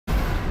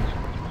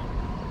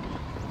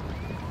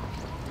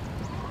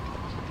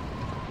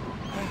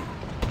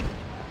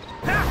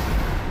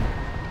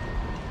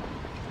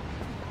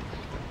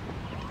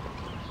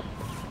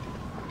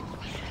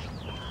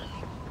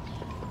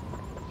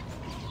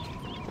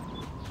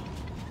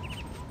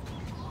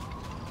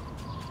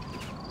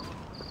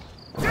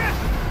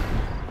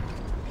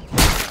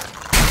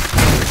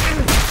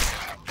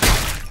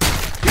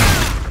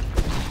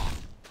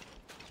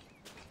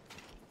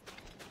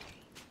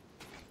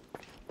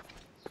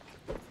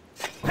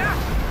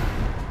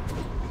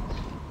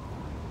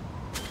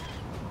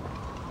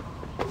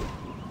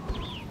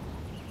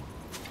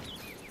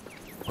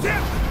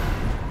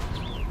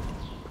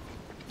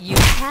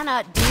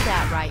cannot do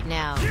that right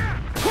now.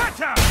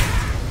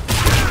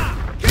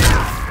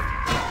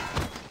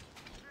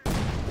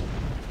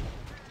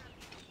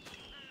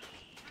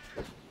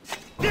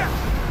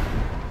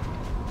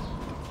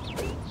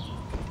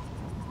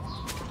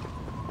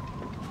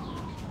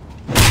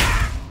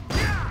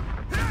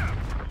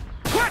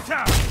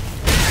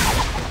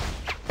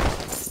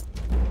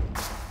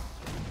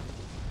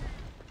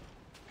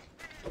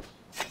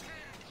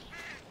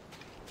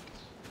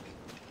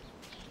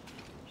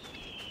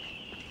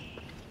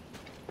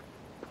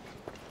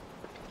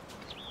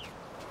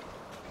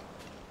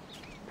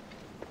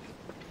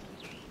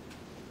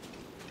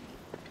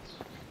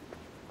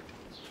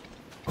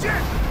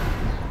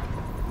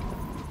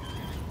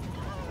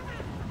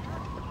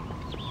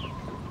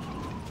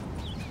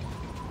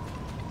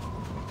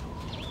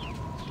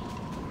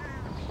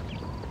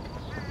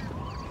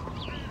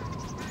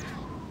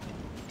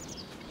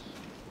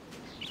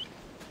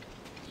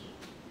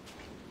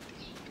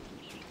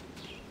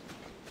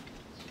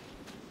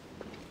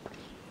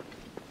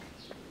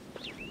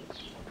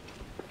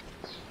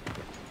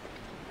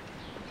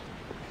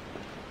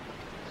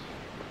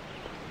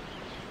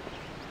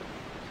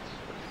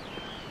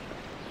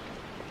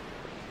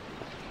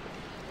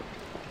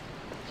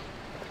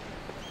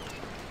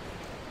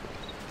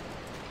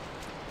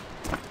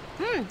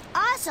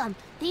 Awesome!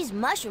 These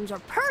mushrooms are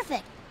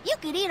perfect! You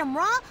could eat them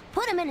raw,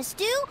 put them in a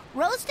stew,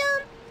 roast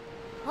them.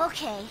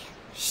 Okay,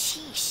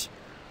 sheesh.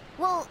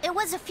 Well, it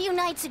was a few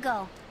nights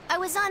ago. I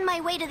was on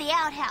my way to the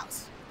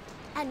outhouse.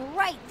 And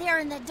right there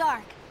in the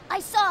dark, I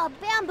saw a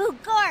bamboo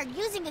guard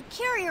using a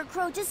carrier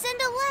crow to send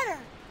a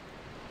letter.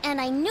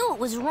 And I knew it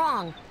was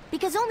wrong,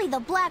 because only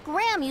the Black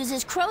Ram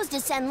uses crows to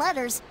send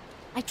letters.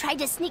 I tried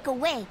to sneak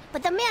away,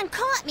 but the man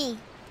caught me.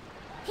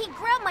 He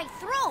grabbed my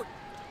throat.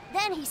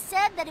 Then he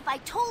said that if I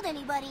told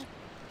anybody,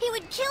 he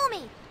would kill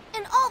me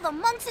and all the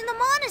monks in the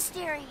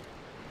monastery.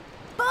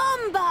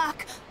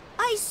 Bumbach!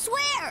 I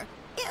swear,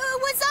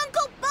 it was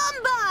Uncle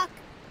Bumbach!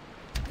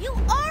 You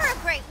are a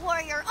great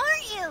warrior,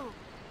 aren't you?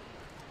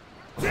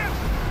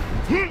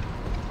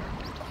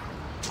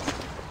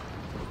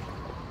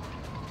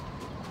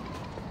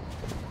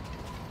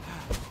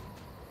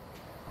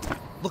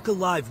 Look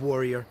alive,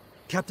 warrior.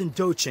 Captain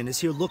Dochin is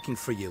here looking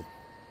for you.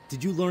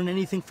 Did you learn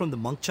anything from the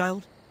monk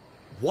child?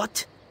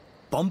 What?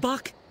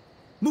 Bumbach?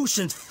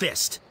 Mushin's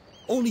fist!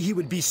 Only he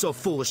would be so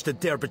foolish to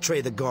dare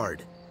betray the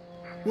guard.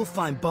 We'll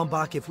find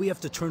Bumbach if we have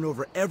to turn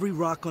over every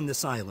rock on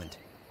this island.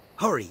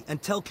 Hurry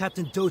and tell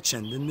Captain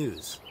Dochin the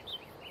news.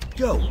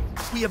 Go!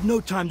 We have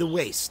no time to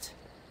waste.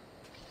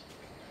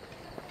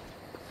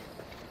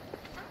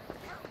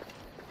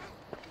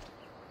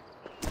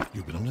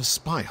 You've been on a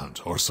spy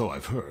hunt, or so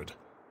I've heard.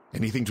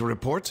 Anything to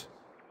report?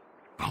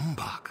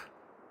 Bumbach.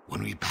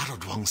 When we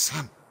battled Wang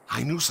Sam,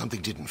 I knew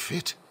something didn't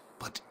fit.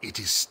 But it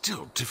is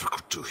still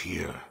difficult to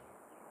hear.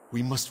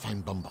 We must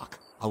find Bumbach.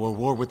 Our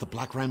war with the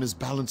Black Ram is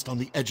balanced on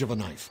the edge of a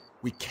knife.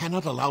 We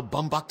cannot allow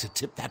Bumbach to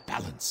tip that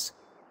balance.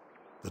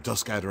 The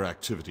Dusk Adder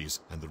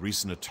activities and the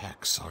recent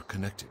attacks are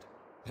connected,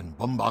 and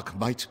Bumbach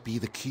might be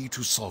the key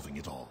to solving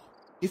it all.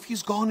 If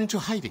he's gone into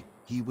hiding,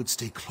 he would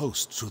stay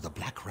close to the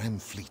Black Ram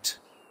fleet.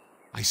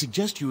 I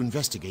suggest you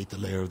investigate the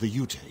lair of the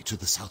Yutei to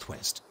the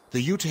southwest.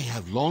 The Yutei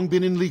have long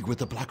been in league with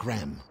the Black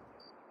Ram.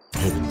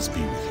 Heavens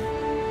be with you.